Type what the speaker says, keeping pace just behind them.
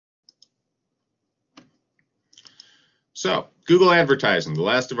So, Google advertising, the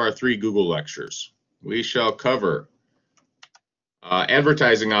last of our 3 Google lectures. We shall cover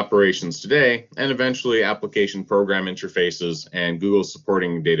advertising operations today, and eventually application program interfaces and Google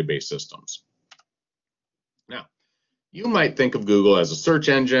supporting database systems. Now, you might think of Google as a search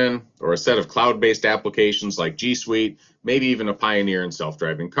engine or a set of cloud-based applications like G Suite, maybe even a pioneer in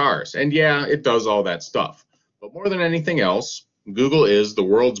self-driving cars. And yeah, it does all that stuff. But more than anything else, Google is the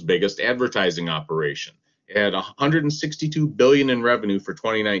world's biggest advertising operation. It had $162 billion in revenue for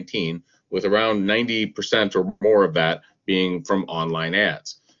 2019, with around 90% or more of that being from online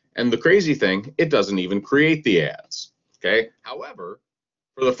ads. And the crazy thing, it doesn't even create the ads. Okay. However,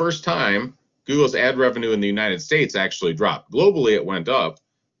 for the first time, Google's ad revenue in the United States actually dropped. Globally, it went up,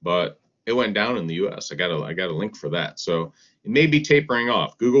 but it went down in the US. I got a link for that. So it may be tapering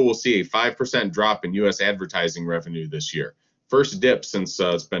off. Google will see a 5% drop in US advertising revenue this year. First dip since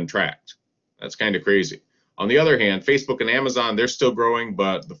it's been tracked. That's kind of crazy. On the other hand, Facebook and Amazon, they're still growing,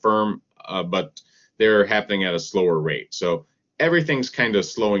 but they're happening at a slower rate. So everything's kind of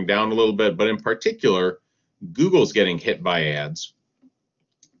slowing down a little bit, but in particular, Google's getting hit by ads.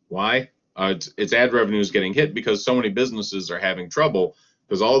 Why? Its ad revenue is getting hit because so many businesses are having trouble,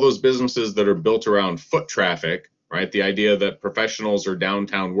 because all those businesses that are built around foot traffic, right? The idea that professionals are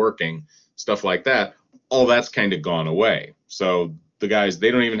downtown working, stuff like that, all that's kind of gone away. So the guys,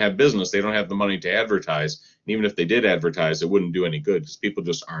 they don't even have business. They don't have the money to advertise. And even if they did advertise, it wouldn't do any good because people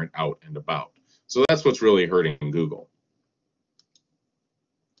just aren't out and about. So that's what's really hurting Google.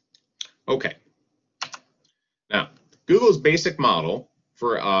 Okay. Now, Google's basic model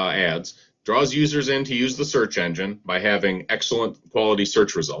for ads draws users in to use the search engine by having excellent quality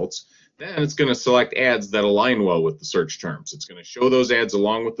search results. Then it's going to select ads that align well with the search terms. It's going to show those ads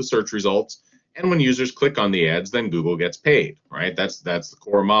along with the search results. And when users click on the ads, then Google gets paid, right? That's the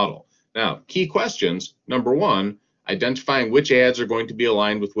core model. Now, key questions. Number 1, identifying which ads are going to be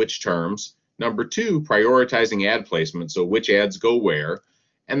aligned with which terms. Number 2, prioritizing ad placement, so which ads go where.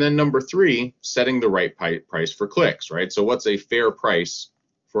 And then number 3, setting the right price for clicks, right? So what's a fair price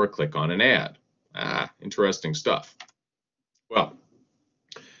for a click on an ad? Interesting stuff. Well,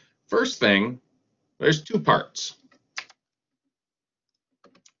 first thing, there's 2 parts.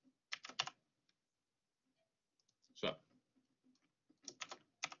 So,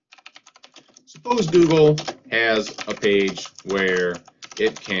 suppose Google has a page where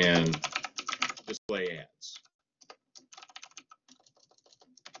it can display ads.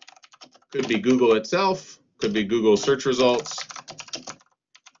 Could be Google itself, could be Google search results,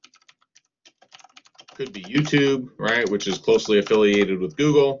 could be YouTube, right, which is closely affiliated with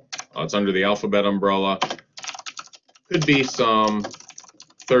Google. It's under the Alphabet umbrella. Could be some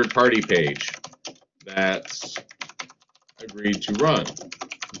third-party page that's agreed to run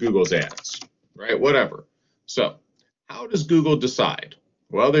Google's ads, right, whatever. So how does Google decide?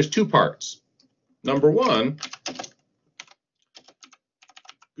 Well, there's 2 parts. Number 1,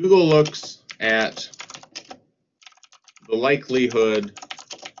 Google looks at the likelihood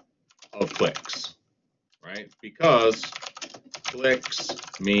of clicks, right? Because clicks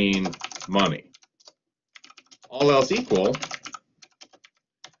mean money. All else equal,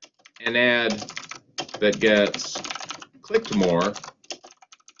 an ad that gets clicked more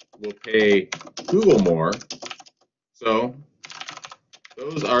will pay Google more. So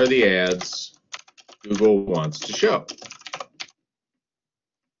those are the ads Google wants to show.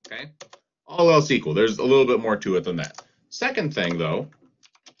 Okay? All else equal. There's a little bit more to it than that. Second thing, though,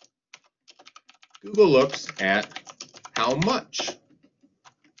 Google looks at how much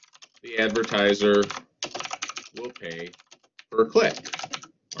the advertiser will pay per click.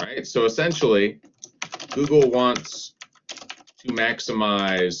 All right? So essentially, Google wants to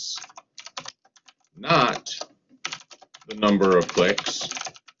maximize not the number of clicks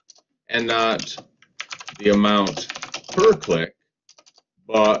and not the amount per click,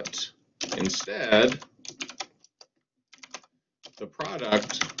 but instead the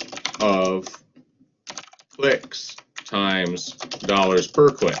product of clicks times dollars per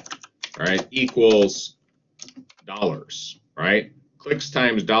click, right, equals dollars, right? Clicks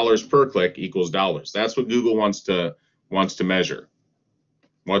times dollars per click equals dollars. That's what Google wants to measure,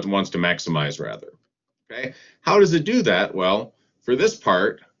 wants to maximize rather. Okay, how does it do that? Well, for this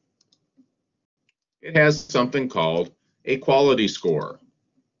part, it has something called a quality score.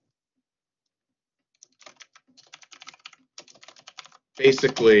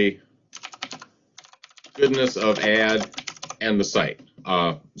 Basically, goodness of ad and the site.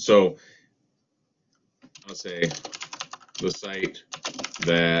 So I'll say the site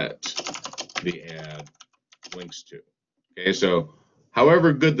that the ad links to. Okay, so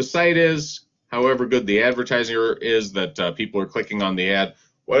however good the site is, however good the advertiser is that people are clicking on the ad,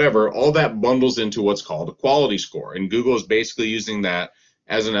 whatever, all that bundles into what's called a quality score. And Google is basically using that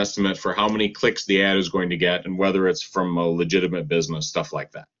as an estimate for how many clicks the ad is going to get and whether it's from a legitimate business, stuff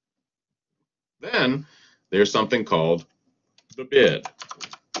like that. Then there's something called the bid.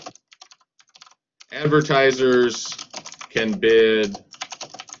 Advertisers can bid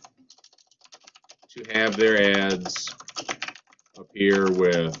to have their ads appear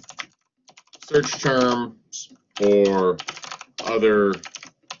with search terms or other,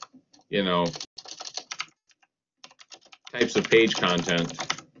 types of page content.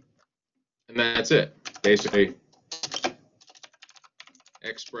 And that's it. Basically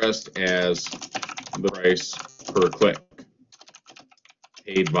expressed as the price per click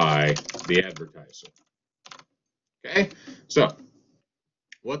paid by the advertiser. Okay, so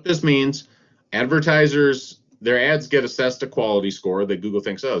what this means, advertisers, their ads get assessed a quality score that Google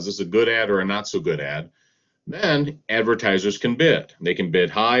thinks, oh, is this a good ad or a not so good ad? Then advertisers can bid. They can bid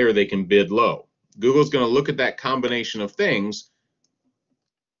high or they can bid low. Google's going to look at that combination of things.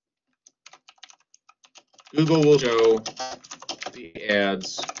 Google will show the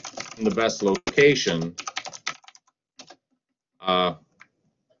ads in the best location.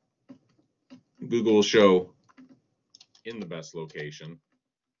 Google will show in the best location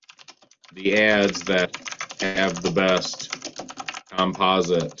the ads that have the best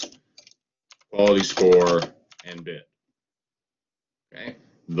composite quality score and bid. Okay,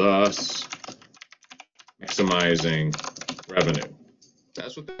 thus maximizing revenue.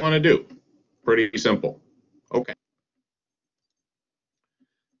 That's what they want to do. Pretty simple. Okay.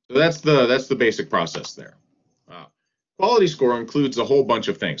 So that's the basic process there. Quality score includes a whole bunch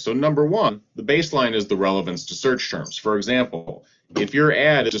of things. So number one, the baseline is the relevance to search terms. For example, if your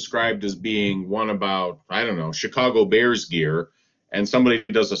ad is described as being one about, I don't know, Chicago Bears gear, and somebody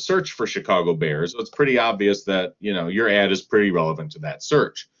does a search for Chicago Bears, it's pretty obvious that, your ad is pretty relevant to that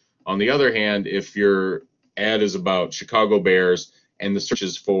search. On the other hand, if your ad is about Chicago Bears and the search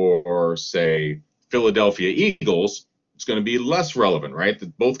is for, say, Philadelphia Eagles, it's going to be less relevant, right? They're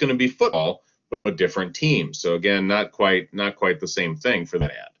both going to be football, but different teams. So again, not quite the same thing for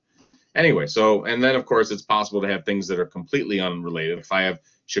that ad. Anyway, and then of course it's possible to have things that are completely unrelated. If I have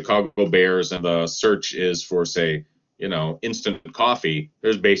Chicago Bears and the search is for, say, instant coffee,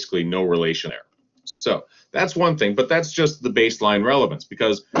 there's basically no relation there. So that's one thing, but that's just the baseline relevance,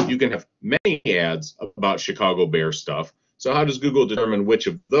 because you can have many ads about Chicago Bears stuff. So how does Google determine which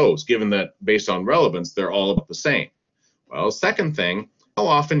of those, given that based on relevance, they're all about the same? Well, second thing, how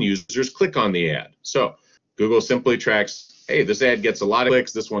often users click on the ad. So Google simply tracks, hey, this ad gets a lot of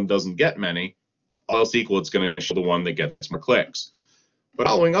clicks, this one doesn't get many. All else equal, it's going to show the one that gets more clicks. But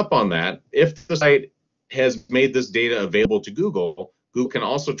following up on that, if the site has made this data available to Google, Google can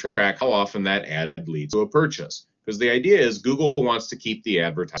also track how often that ad leads to a purchase. Because the idea is Google wants to keep the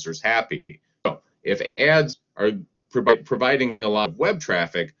advertisers happy. So if ads are providing a lot of web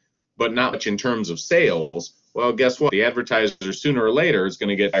traffic, but not much in terms of sales, well, guess what? The advertiser sooner or later is going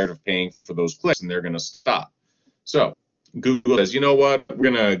to get tired of paying for those clicks, and they're going to stop. So Google says, you know what?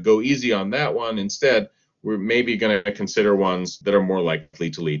 We're going to go easy on that one. Instead, we're maybe going to consider ones that are more likely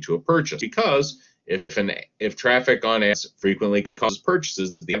to lead to a purchase. Because if traffic on ads frequently causes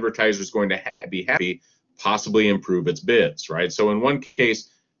purchases, the advertiser is going to be happy, possibly improve its bids, right? So in one case,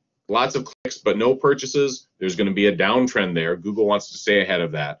 lots of clicks but no purchases, there's going to be a downtrend there. Google wants to stay ahead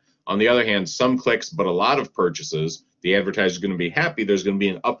of that. On the other hand, some clicks but a lot of purchases, the advertiser is going to be happy. There's going to be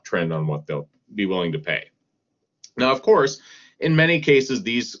an uptrend on what they'll be willing to pay. Now, of course, in many cases,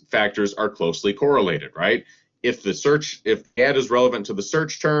 these factors are closely correlated, right? If the ad is relevant to the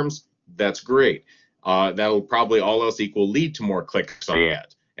search terms, that's great. That'll probably, all else equal, lead to more clicks on the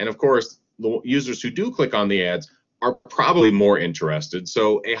ad. And of course, the users who do click on the ads are probably more interested.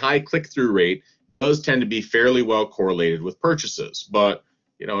 So a high click-through rate does tend to be fairly well correlated with purchases. But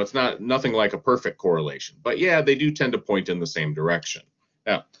it's nothing like a perfect correlation. But yeah, they do tend to point in the same direction.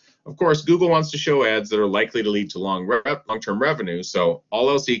 Now, of course, Google wants to show ads that are likely to lead to long-term revenue. So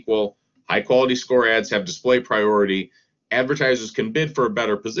all else equal, high-quality score ads have display priority. Advertisers can bid for a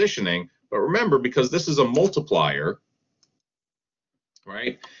better positioning. But remember, because this is a multiplier,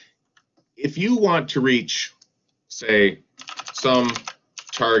 right? If you want to reach, say, some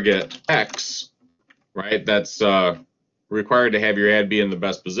target X, right, that's required to have your ad be in the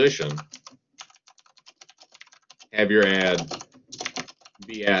best position, have your ad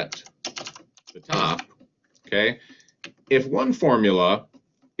be at the top, okay? If one formula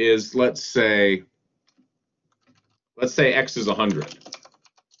is, let's say X is 100,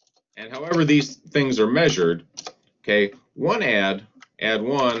 and however these things are measured, okay, one ad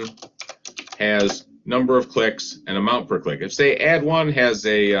 1, has number of clicks and amount per click. If say ad 1 has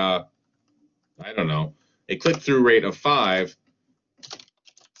a, I don't know, a click-through rate of 5,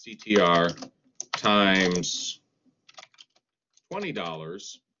 CTR times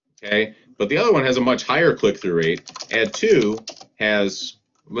 $20, okay, but the other one has a much higher click-through rate. Ad 2 has,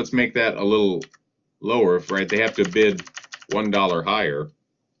 let's make that a little lower, right? They have to bid $1 higher.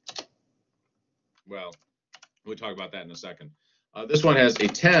 Well, we'll talk about that in a second. This one has a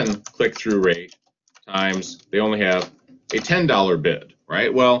 10 click-through rate times they only have a $10 bid,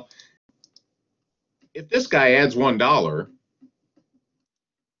 right? Well, if this guy adds $1,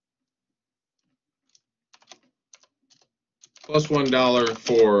 plus $1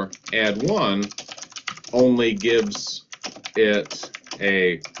 for ad 1 only gives it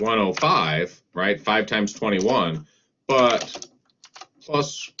a 105, right? 5 times 21, but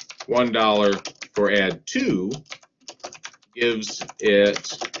plus $1 for ad 2 gives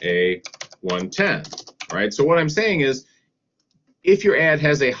it a 110, right? So what I'm saying is, if your ad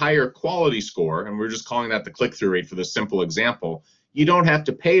has a higher quality score, and we're just calling that the click-through rate for this simple example, you don't have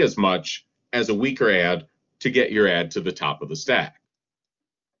to pay as much as a weaker ad to get your ad to the top of the stack.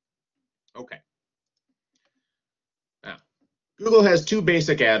 Okay. Now, Google has two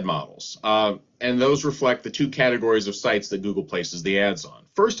basic ad models, and those reflect the two categories of sites that Google places the ads on.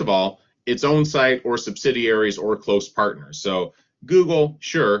 First of all, its own site or subsidiaries or close partners. So Google,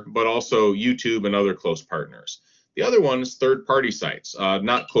 sure, but also YouTube and other close partners. The other one is third-party sites,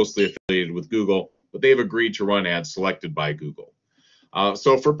 not closely affiliated with Google, but they've agreed to run ads selected by Google.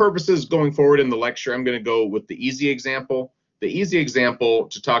 So for purposes going forward in the lecture, I'm going to go with the easy example. The easy example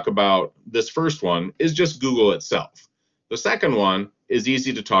to talk about this first one is just Google itself. The second one is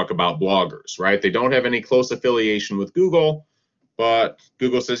easy to talk about bloggers, right? They don't have any close affiliation with Google, but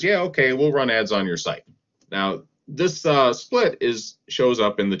Google says, yeah, okay, we'll run ads on your site. Now, this split shows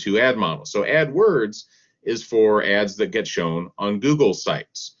up in the two ad models. So AdWords is for ads that get shown on Google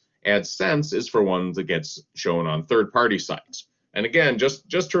sites. AdSense is for ones that gets shown on third-party sites. And again, just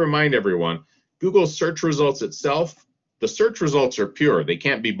to remind everyone, Google's search results itself, the search results are pure. They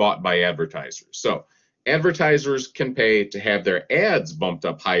can't be bought by advertisers. So advertisers can pay to have their ads bumped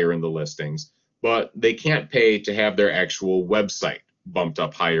up higher in the listings, but they can't pay to have their actual website bumped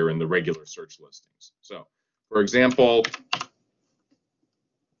up higher in the regular search listings. So, for example,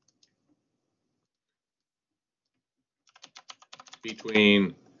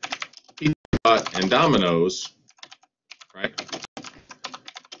 between Pizza Hut and Domino's, right,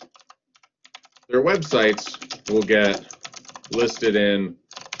 their websites will get listed in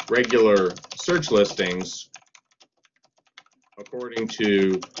regular search listings according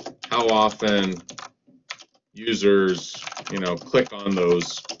to how often users, click on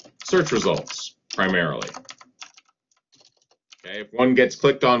those search results primarily. Okay, if one gets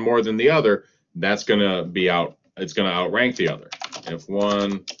clicked on more than the other, that's going to be it's going to outrank the other. If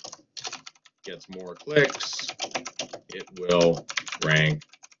one gets more clicks, it will rank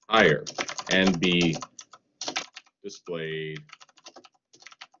higher and be displayed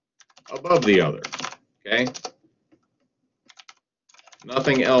above the other. Okay?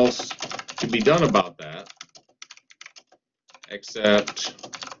 Nothing else to be done about that except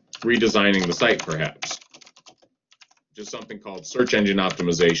redesigning the site, perhaps. Just something called search engine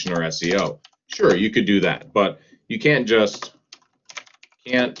optimization or SEO. Sure, you could do that, but you can't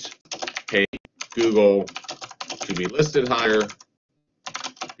pay Google to be listed higher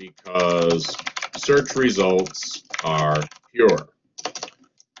because search results are pure.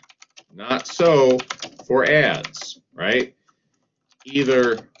 Not so for ads, right?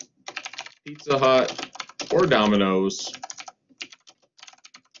 Either Pizza Hut or Domino's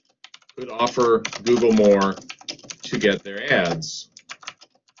could offer Google more to get their ads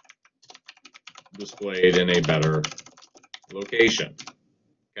displayed in a better location.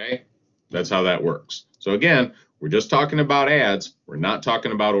 Okay? That's how that works. So again, we're just talking about ads. We're not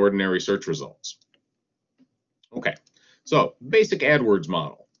talking about ordinary search results. Okay, so basic AdWords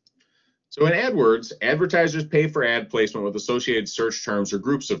model. So in AdWords, advertisers pay for ad placement with associated search terms or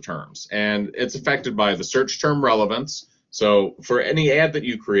groups of terms, and it's affected by the search term relevance. So for any ad that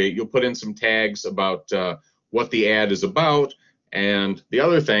you create, you'll put in some tags about what the ad is about, and the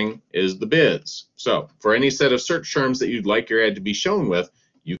other thing is the bids. So for any set of search terms that you'd like your ad to be shown with,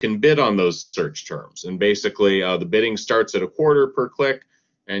 you can bid on those search terms. And basically, the bidding starts at $0.25 per click,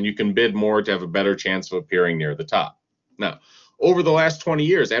 and you can bid more to have a better chance of appearing near the top. Now, over the last 20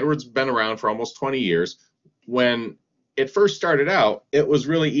 years, AdWords has been around for almost 20 years. When it first started out, it was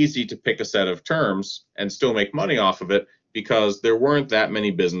really easy to pick a set of terms and still make money off of it because there weren't that many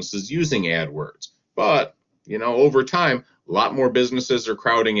businesses using AdWords. But, over time, a lot more businesses are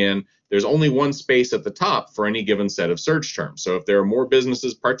crowding in. There's only one space at the top for any given set of search terms. So if there are more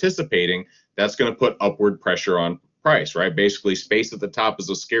businesses participating, that's going to put upward pressure on price, right? Basically, space at the top is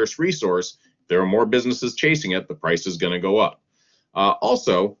a scarce resource. If there are more businesses chasing it, the price is going to go up.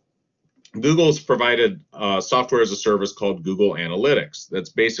 Also, Google's provided software as a service called Google Analytics. That's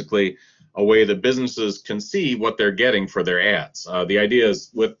basically a way that businesses can see what they're getting for their ads. The idea is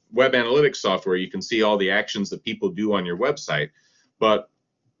with web analytics software, you can see all the actions that people do on your website, but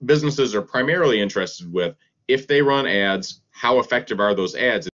businesses are primarily interested with if they run ads, how effective are those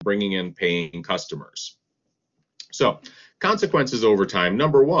ads in bringing in paying customers? So consequences over time.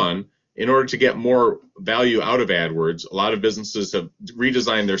 Number one, in order to get more value out of AdWords, a lot of businesses have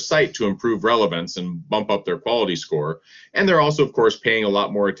redesigned their site to improve relevance and bump up their quality score. And they're also, of course, paying a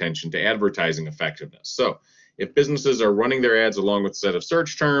lot more attention to advertising effectiveness. So if businesses are running their ads along with a set of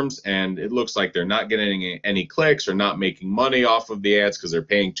search terms and it looks like they're not getting any clicks or not making money off of the ads because they're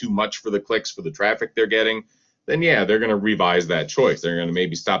paying too much for the clicks for the traffic they're getting, then yeah, they're going to revise that choice. They're going to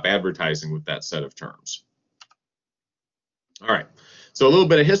maybe stop advertising with that set of terms. All right. So a little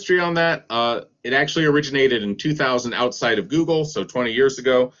bit of history on that. It actually originated in 2000 outside of Google, so 20 years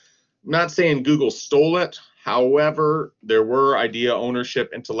ago. I'm not saying Google stole it. However, there were idea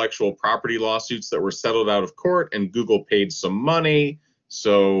ownership, intellectual property lawsuits that were settled out of court, and Google paid some money.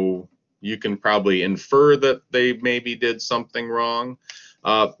 So you can probably infer that they maybe did something wrong.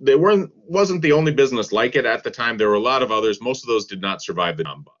 They wasn't the only business like it at the time. There were a lot of others. Most of those did not survive the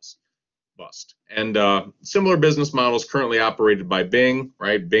bust. And similar business models currently operated by Bing,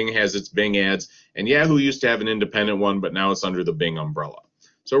 right? Bing has its Bing ads, and Yahoo used to have an independent one, but now it's under the Bing umbrella.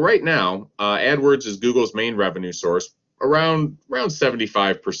 So right now, AdWords is Google's main revenue source, around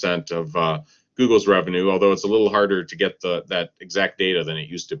 75% of Google's revenue, although it's a little harder to get that exact data than it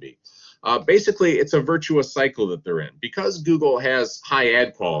used to be. Basically, it's a virtuous cycle that they're in. Because Google has high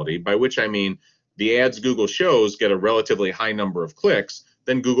ad quality, by which I mean the ads Google shows get a relatively high number of clicks,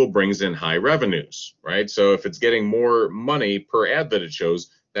 then Google brings in high revenues, right? So if it's getting more money per ad that it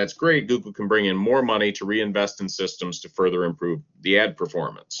shows, that's great. Google can bring in more money to reinvest in systems to further improve the ad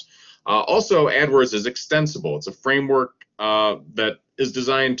performance. Also, AdWords is extensible. It's a framework that is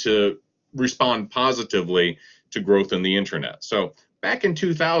designed to respond positively to growth in the internet. So back in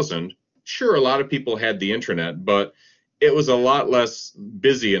 2000, sure, a lot of people had the internet, but it was a lot less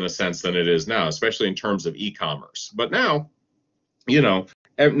busy in a sense than it is now, especially in terms of e-commerce. But now, you know,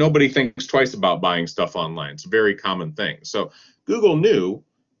 nobody thinks twice about buying stuff online. It's a very common thing. So Google knew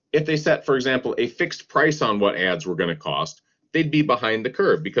if they set, for example, a fixed price on what ads were going to cost, they'd be behind the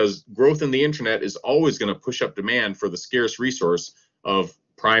curve because growth in the internet is always going to push up demand for the scarce resource of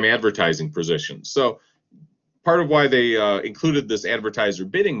prime advertising positions. So part of why they included this advertiser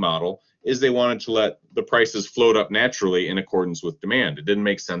bidding model is they wanted to let the prices float up naturally in accordance with demand. It didn't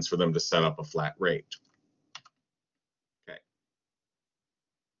make sense for them to set up a flat rate.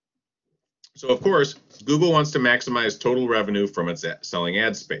 So of course, Google wants to maximize total revenue from its selling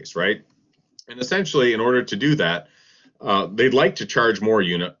ad space, right? And essentially, in order to do that, they'd like to charge more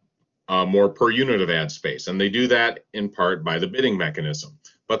per unit of ad space, and they do that in part by the bidding mechanism.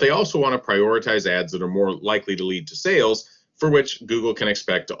 But they also want to prioritize ads that are more likely to lead to sales, for which Google can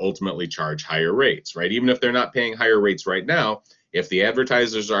expect to ultimately charge higher rates, right? Even if they're not paying higher rates right now, if the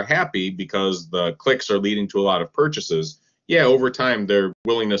advertisers are happy because the clicks are leading to a lot of purchases, yeah, over time, their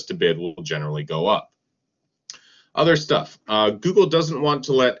willingness to bid will generally go up. Other stuff. Google doesn't want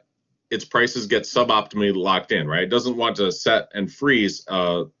to let its prices get suboptimally locked in, right? It doesn't want to set and freeze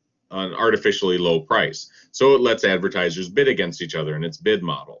an artificially low price. So it lets advertisers bid against each other in its bid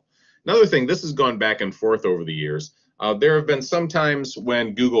model. Another thing, this has gone back and forth over the years. There have been some times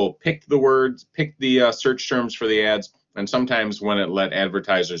when Google picked the search terms for the ads, and sometimes when it let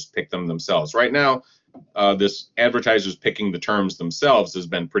advertisers pick them themselves. Right now, this advertisers picking the terms themselves has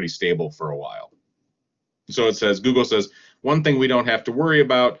been pretty stable for a while. So Google says, one thing we don't have to worry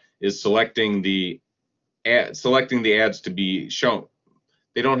about is selecting the ads to be shown.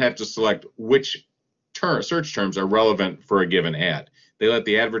 They don't have to select which search terms are relevant for a given ad. They let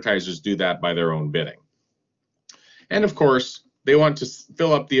the advertisers do that by their own bidding. And of course, they want to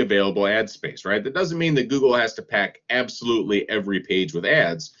fill up the available ad space, right? That doesn't mean that Google has to pack absolutely every page with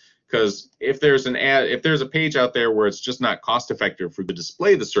ads, because if there's a page out there where it's just not cost effective for to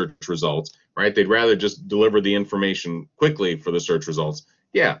display the search results, right? They'd rather just deliver the information quickly for the search results.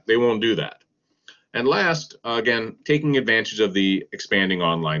 Yeah, they won't do that. And last, again, taking advantage of the expanding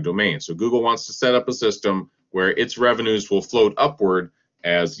online domain. So Google wants to set up a system where its revenues will float upward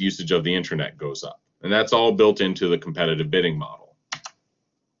as usage of the internet goes up. And that's all built into the competitive bidding model.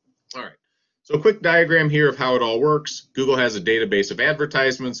 All right. So a quick diagram here of how it all works. Google has a database of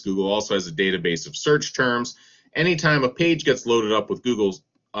advertisements. Google also has a database of search terms. Anytime a page gets loaded up with Google's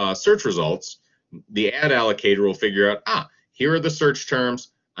search results, the ad allocator will figure out, here are the search terms.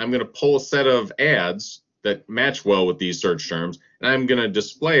 I'm going to pull a set of ads that match well with these search terms, and I'm going to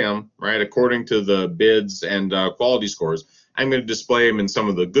display them, right, according to the bids and quality scores. I'm going to display them in some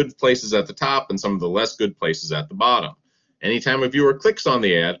of the good places at the top and some of the less good places at the bottom. Anytime a viewer clicks on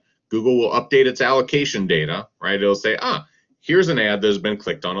the ad, Google will update its allocation data, right? It'll say, here's an ad that has been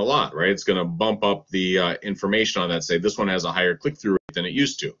clicked on a lot, right? It's going to bump up the information on that, say this one has a higher click-through rate than it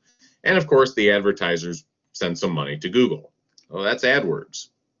used to. And of course, the advertisers send some money to Google. Well, that's AdWords.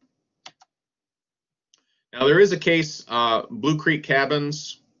 Now there is a case, Blue Creek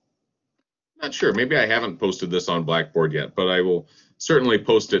Cabins. Not sure, maybe I haven't posted this on Blackboard yet, but I will certainly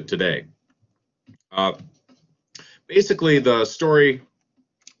post it today. Basically, the story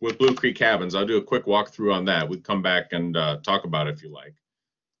with Blue Creek Cabins, I'll do a quick walkthrough on that. We'll come back and talk about it if you like.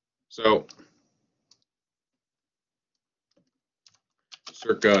 So,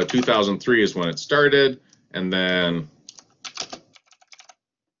 circa 2003 is when it started, and then,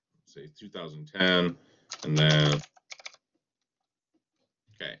 say 2010, and then,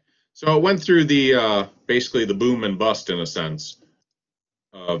 okay. So it went through the, basically the boom and bust in a sense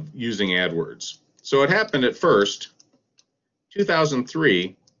of using AdWords. So it happened at first,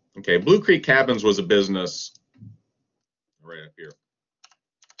 2003, okay, Blue Creek Cabins was a business, right up here.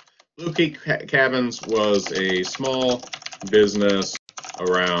 Blue Creek Cabins was a small business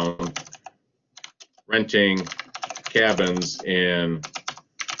around renting cabins in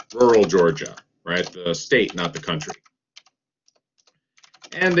rural Georgia, right? The state, not the country.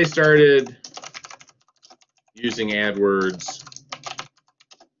 And they started using AdWords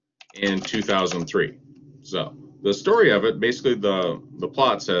in 2003. So the story of it, basically the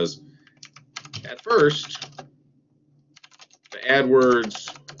plot says, at first, the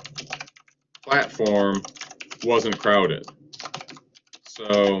AdWords platform wasn't crowded.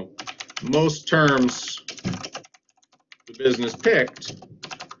 So most terms the business picked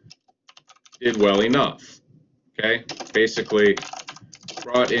did well enough, okay? Basically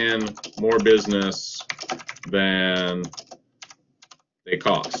brought in more business than they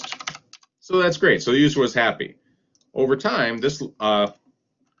cost. So that's great. So the user was happy. Over time, this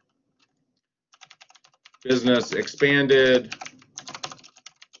business expanded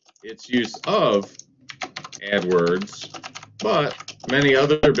its use of AdWords, but many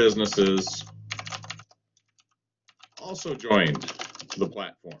other businesses also joined the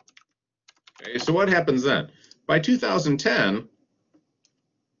platform. Okay, so what happens then? By 2010,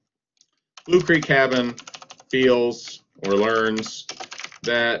 Blue Creek Cabin feels or learns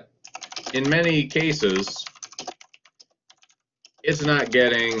that in many cases, it's not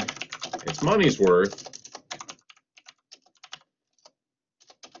getting its money's worth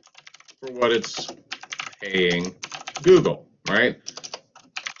for what it's paying Google, right?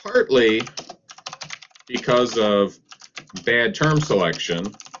 Partly because of bad term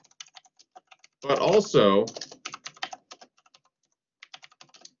selection, but also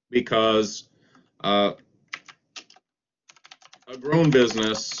because a grown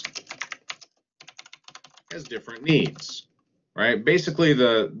business has different needs, right? Basically,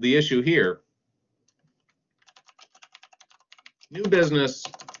 the issue here, new business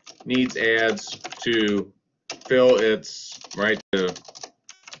needs ads to fill its, right, to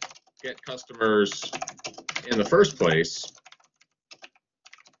get customers in the first place.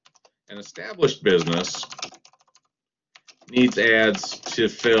 An established business needs ads to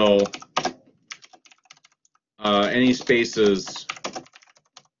fill any spaces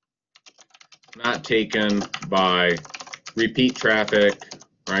not taken by repeat traffic,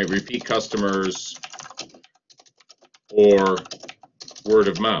 right, repeat customers, or word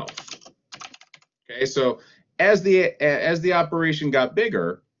of mouth. Okay, so as the operation got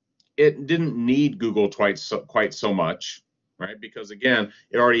bigger, it didn't need Google quite so much, right? Because again,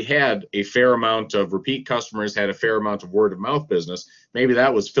 it already had a fair amount of repeat customers, had a fair amount of word of mouth business. Maybe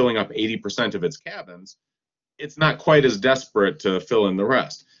that was filling up 80% of its cabins. It's not quite as desperate to fill in the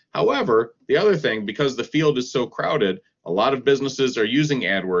rest. However, the other thing, because the field is so crowded, a lot of businesses are using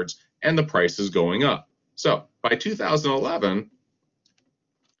AdWords and the price is going up. So by 2011,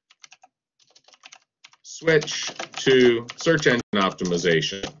 switch to search engine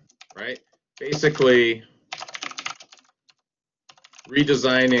optimization, right? Basically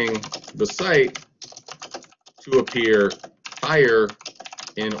redesigning the site to appear higher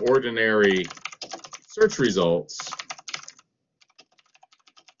in ordinary search results,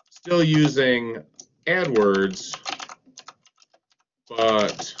 still using AdWords,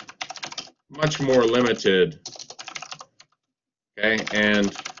 but much more limited, okay,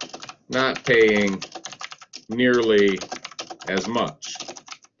 and not paying nearly as much,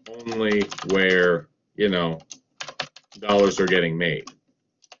 only where, you know, dollars are getting made.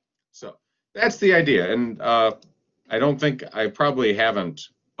 So that's the idea. And I don't think, I probably haven't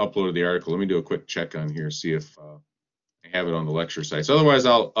uploaded the article. Let me do a quick check on here, see if I have it on the lecture sites. Otherwise,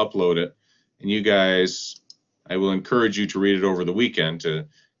 I'll upload it. And you guys, I will encourage you to read it over the weekend to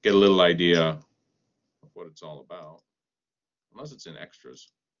get a little idea of what it's all about. Unless it's in extras.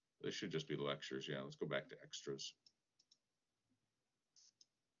 This should just be lectures. Yeah, let's go back to extras.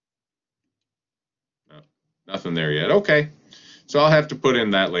 No, nothing there yet. Okay, so I'll have to put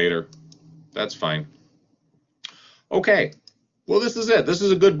in that later. That's fine. Okay, well, this is it. This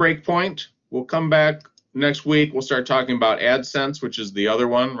is a good break point. We'll come back next week. We'll start talking about AdSense, which is the other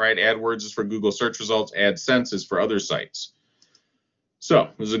one, right? AdWords is for Google search results. AdSense is for other sites. So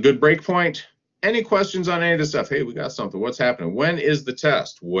this is a good break point. Any questions on any of this stuff? Hey, we got something. What's happening? When is the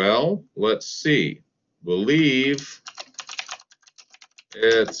test? Well, let's see. Believe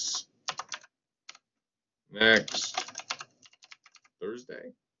it's next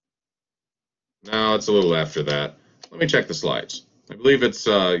Thursday. No, it's a little after that. Let me check the slides. I believe it's,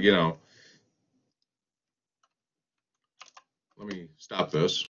 you know, let me stop this.